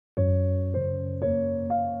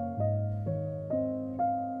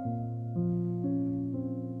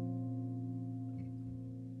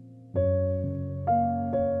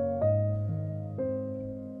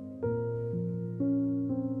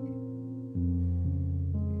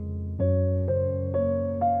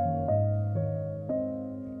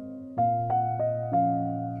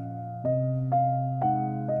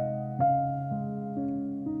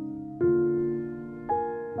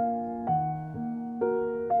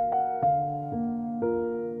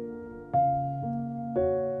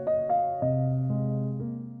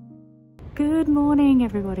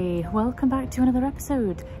morning everybody, welcome back to another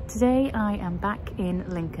episode. Today I am back in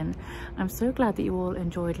Lincoln. I'm so glad that you all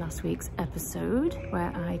enjoyed last week's episode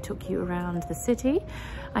where I took you around the city.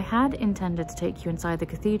 I had intended to take you inside the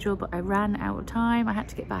cathedral, but I ran out of time. I had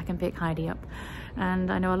to get back and pick Heidi up,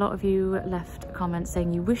 and I know a lot of you left comments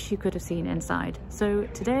saying you wish you could have seen inside. So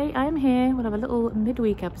today I am here. We'll have a little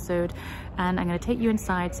midweek episode and I'm going to take you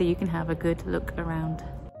inside so you can have a good look around.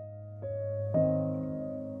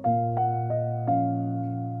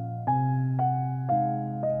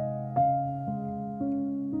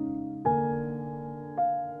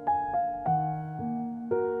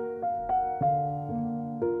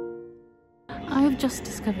 I've just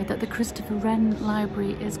discovered that the Christopher Wren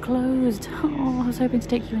Library is closed. Oh, I was hoping to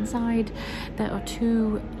take you inside. There are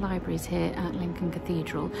two libraries here at Lincoln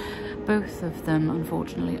Cathedral. Both of them,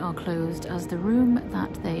 unfortunately, are closed as the room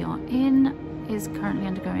that they are in is currently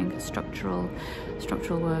undergoing structural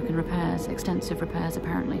work and repairs, extensive repairs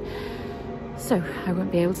apparently. So I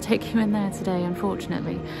won't be able to take you in there today,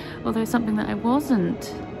 unfortunately. Although something that I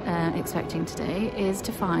wasn't expecting today is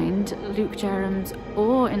to find Luke Jerram's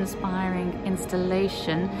awe-inspiring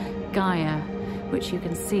installation, Gaia, which you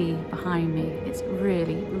can see behind me. It's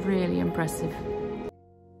really, really impressive.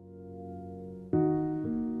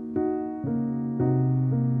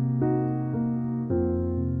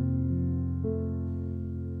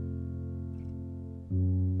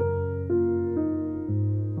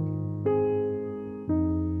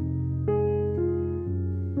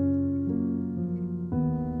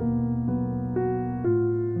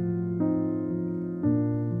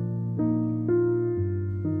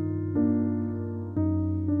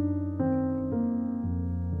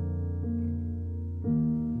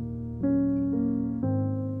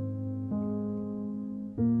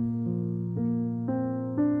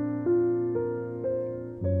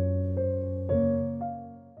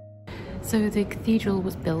 So the cathedral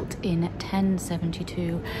was built in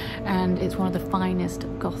 1072 and it's one of the finest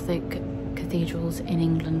Gothic cathedrals in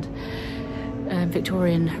England.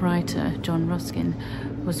 Victorian writer John Ruskin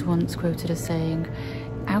was once quoted as saying,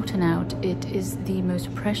 "Out and out, it is the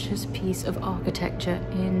most precious piece of architecture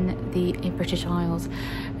in the British Isles,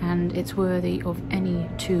 and it's worthy of any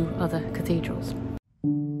two other cathedrals."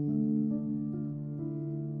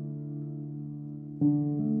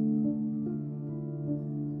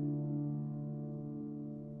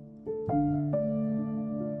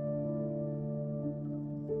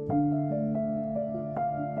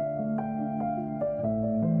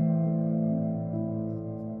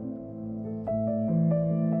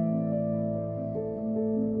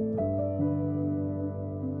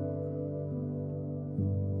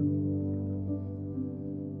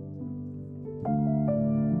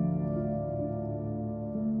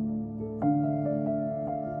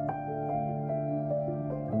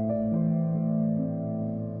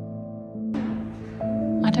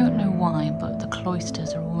 I don't know why, but the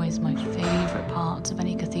cloisters are always my favourite parts of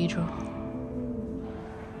any cathedral.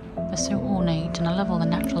 They're so ornate and I love all the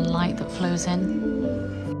natural light that flows in.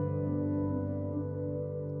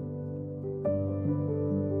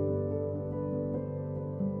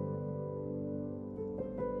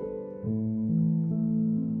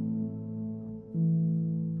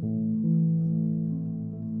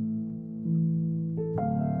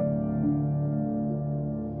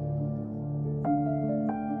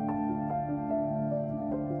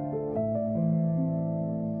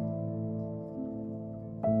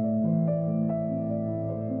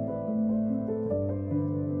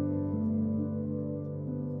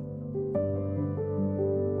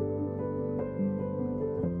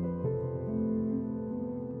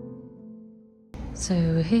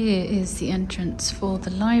 So here is the entrance for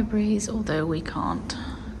the libraries, although we can't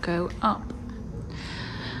go up.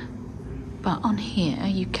 But on here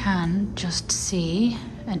you can just see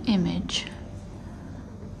an image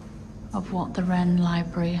of what the Wren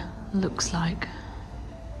Library looks like.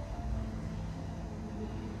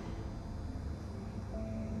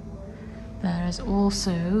 There is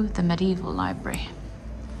also the medieval library,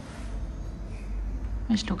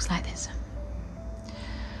 which looks like this.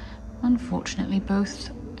 Unfortunately, both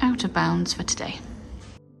out of bounds for today.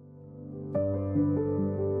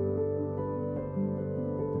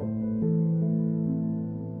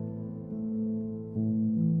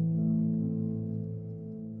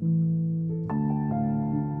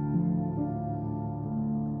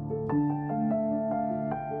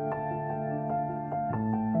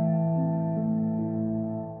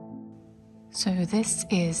 So this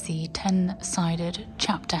is the 10-sided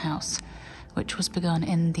chapter house, which was begun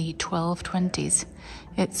in the 1220s.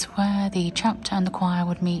 It's where the chapter and the choir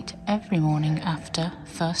would meet every morning after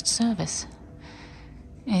first service.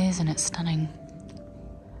 Isn't it stunning?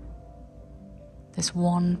 this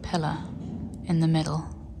one pillar in the middle.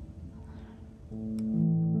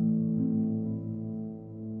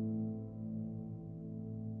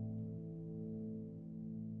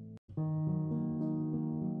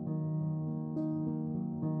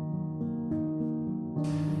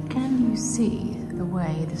 Can you see the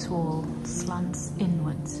way this wall slants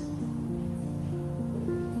inwards?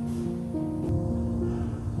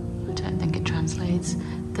 I don't think it translates.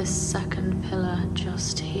 This second pillar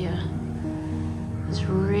just here is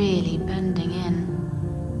really bending in.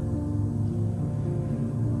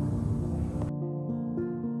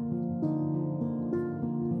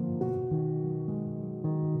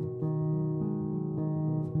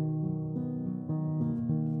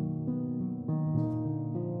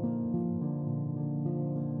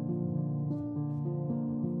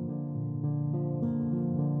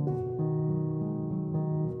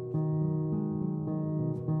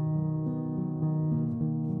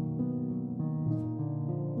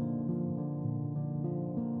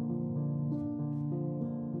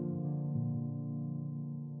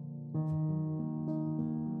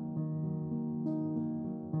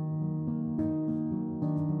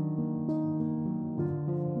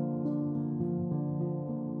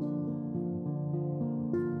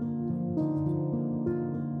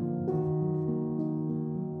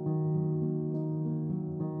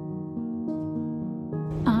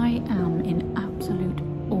 I am in absolute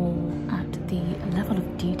awe at the level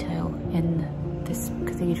of detail in this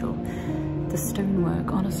cathedral. The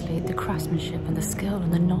stonework, honestly, the craftsmanship and the skill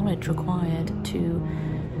and the knowledge required to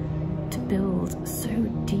build so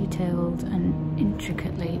detailed and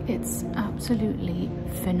intricately. It's absolutely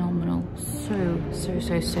phenomenal. So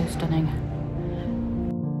stunning.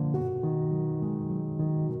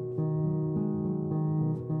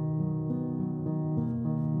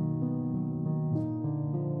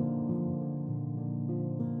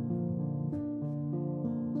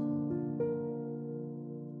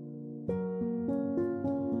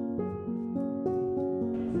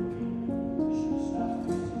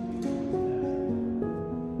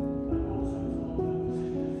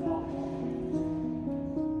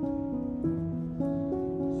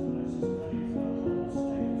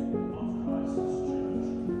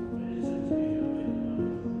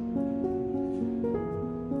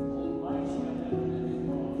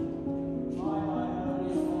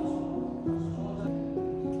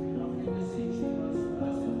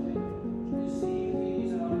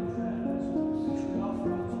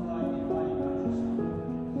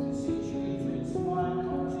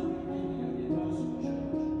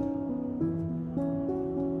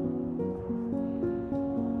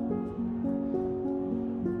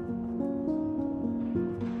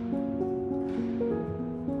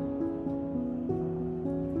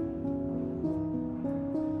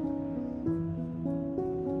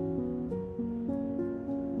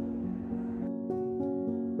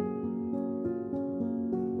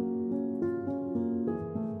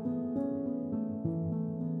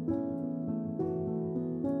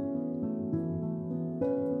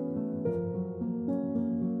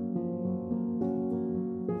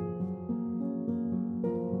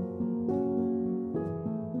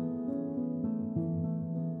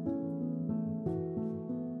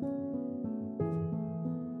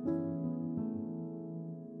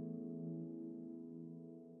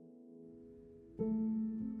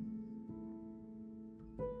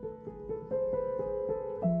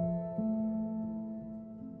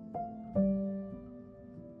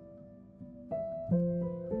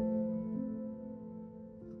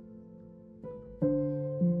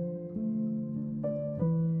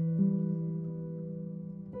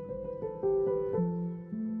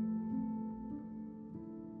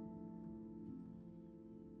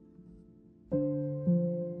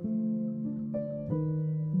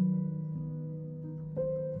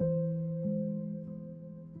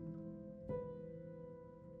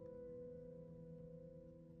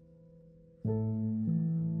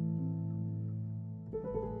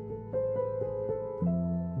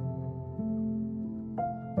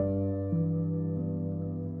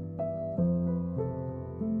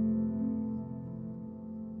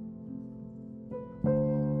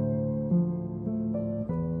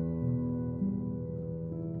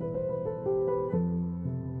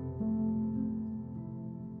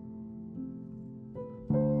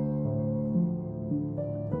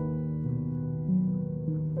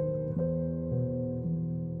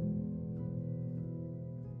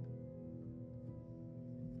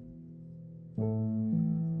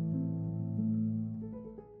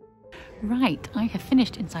 Right, I have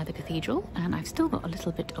finished inside the cathedral and I've still got a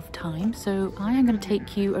little bit of time, so I am going to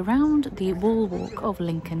take you around the wall walk of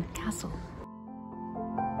Lincoln Castle.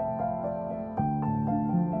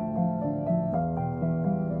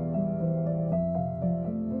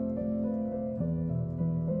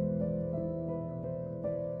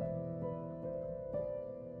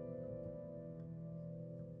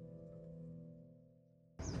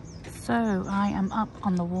 So I am up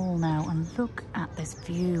on the wall now, and look at this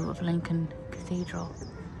view of Lincoln Cathedral.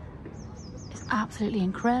 It's absolutely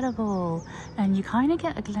incredible, and you kind of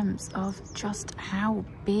get a glimpse of just how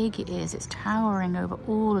big it is. It's towering over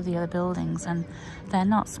all of the other buildings, and they're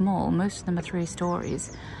not small. Most of them are 3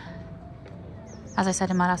 stories. As I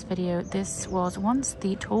said in my last video, this was once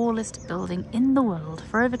the tallest building in the world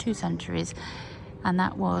for over 2 centuries, and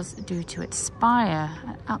that was due to its spire,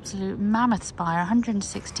 an absolute mammoth spire,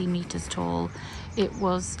 160 meters tall. It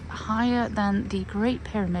was higher than the Great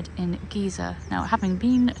Pyramid in Giza. Now, having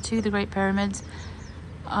been to the Great Pyramids,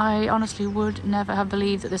 I honestly would never have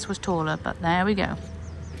believed that this was taller, but there we go.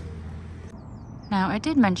 Now, I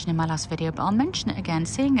did mention in my last video, but I'll mention it again,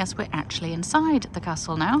 seeing as we're actually inside the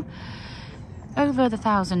castle now. Over the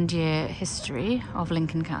 1,000-year history of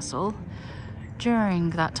Lincoln Castle, during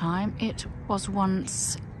that time, it was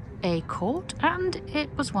once a court and it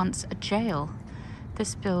was once a jail.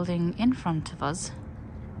 This building in front of us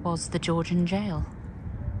was the Georgian jail.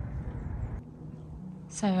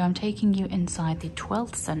 So I'm taking you inside the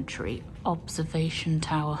 12th century observation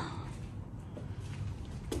tower.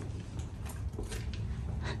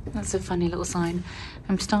 That's a funny little sign.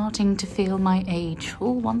 I'm starting to feel my age.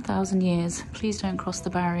 All 1,000 years. Please don't cross the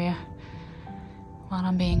barrier while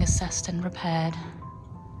I'm being assessed and repaired.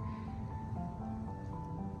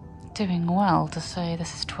 Doing well to say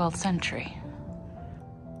this is 12th century.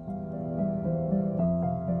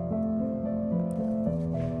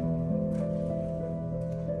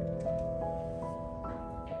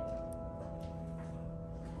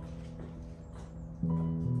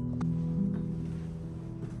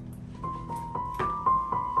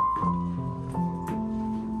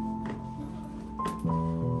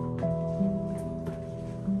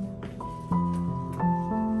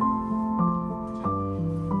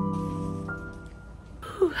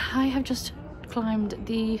 I have just climbed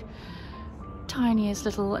the tiniest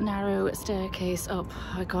little narrow staircase up.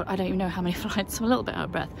 I don't even know how many flights, I'm a little bit out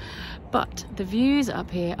of breath. But the views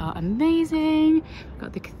up here are amazing. We've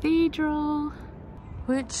got the cathedral,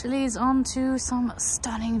 which leads on to some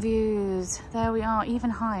stunning views. There we are, even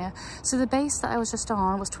higher. So the base that I was just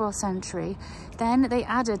on was 12th century. Then they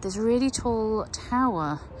added this really tall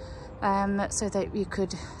tower so that you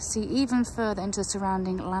could see even further into the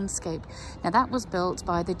surrounding landscape. Now that was built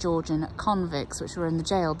by the Georgian convicts, which were in the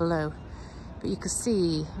jail below. But you could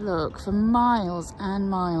see, look, for miles and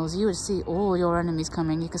miles, you would see all your enemies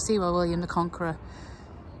coming. You could see where William the Conqueror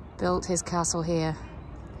built his castle here.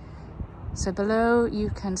 So below you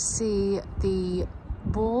can see the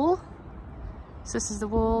wall. So this is the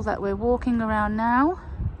wall that we're walking around now.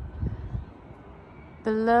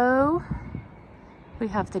 Below we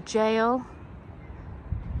have the jail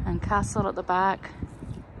and castle at the back.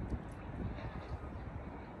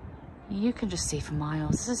 You can just see for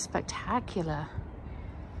miles. This is spectacular.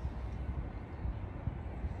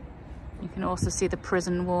 You can also see the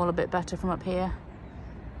prison wall a bit better from up here.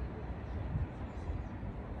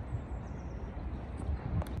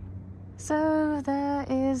 So there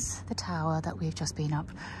is the tower that we've just been up.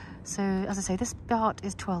 So as I say, this part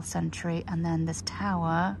is 12th century, and then this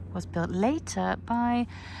tower was built later by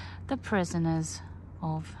the prisoners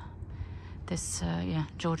of this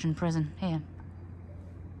Georgian prison here.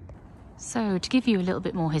 So to give you a little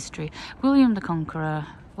bit more history, William the Conqueror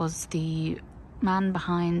was the man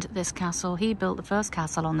behind this castle. He built the first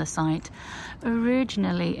castle on the site.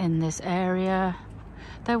 Originally in this area,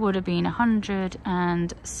 there would have been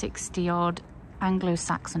 160 odd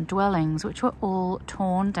Anglo-Saxon dwellings, which were all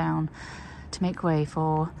torn down to make way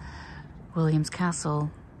for William's castle.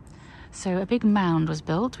 So a big mound was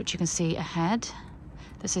built, which you can see ahead.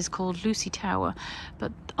 This is called Lucy Tower,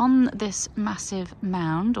 but on this massive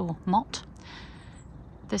mound, or motte,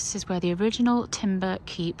 this is where the original timber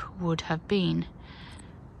keep would have been.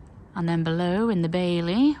 And then below in the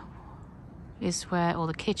bailey is where all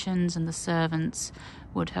the kitchens and the servants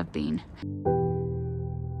would have been.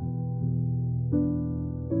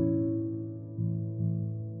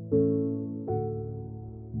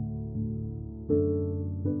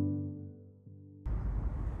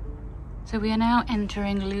 So we are now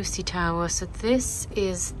entering Lucy Tower. So this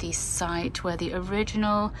is the site where the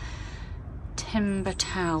original timber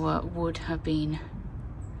tower would have been,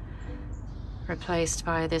 replaced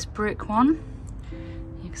by this brick one.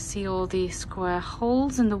 You can see all the square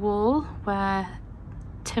holes in the wall where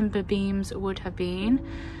timber beams would have been.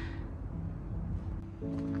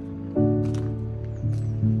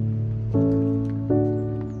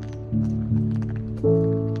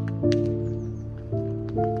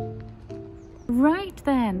 Right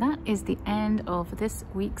then, that is the end of this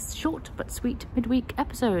week's short but sweet midweek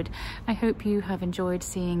episode. I hope you have enjoyed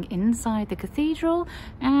seeing inside the cathedral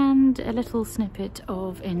and a little snippet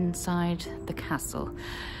of inside the castle.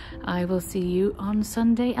 I will see you on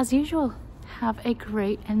Sunday as usual. Have a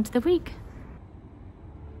great end to the week.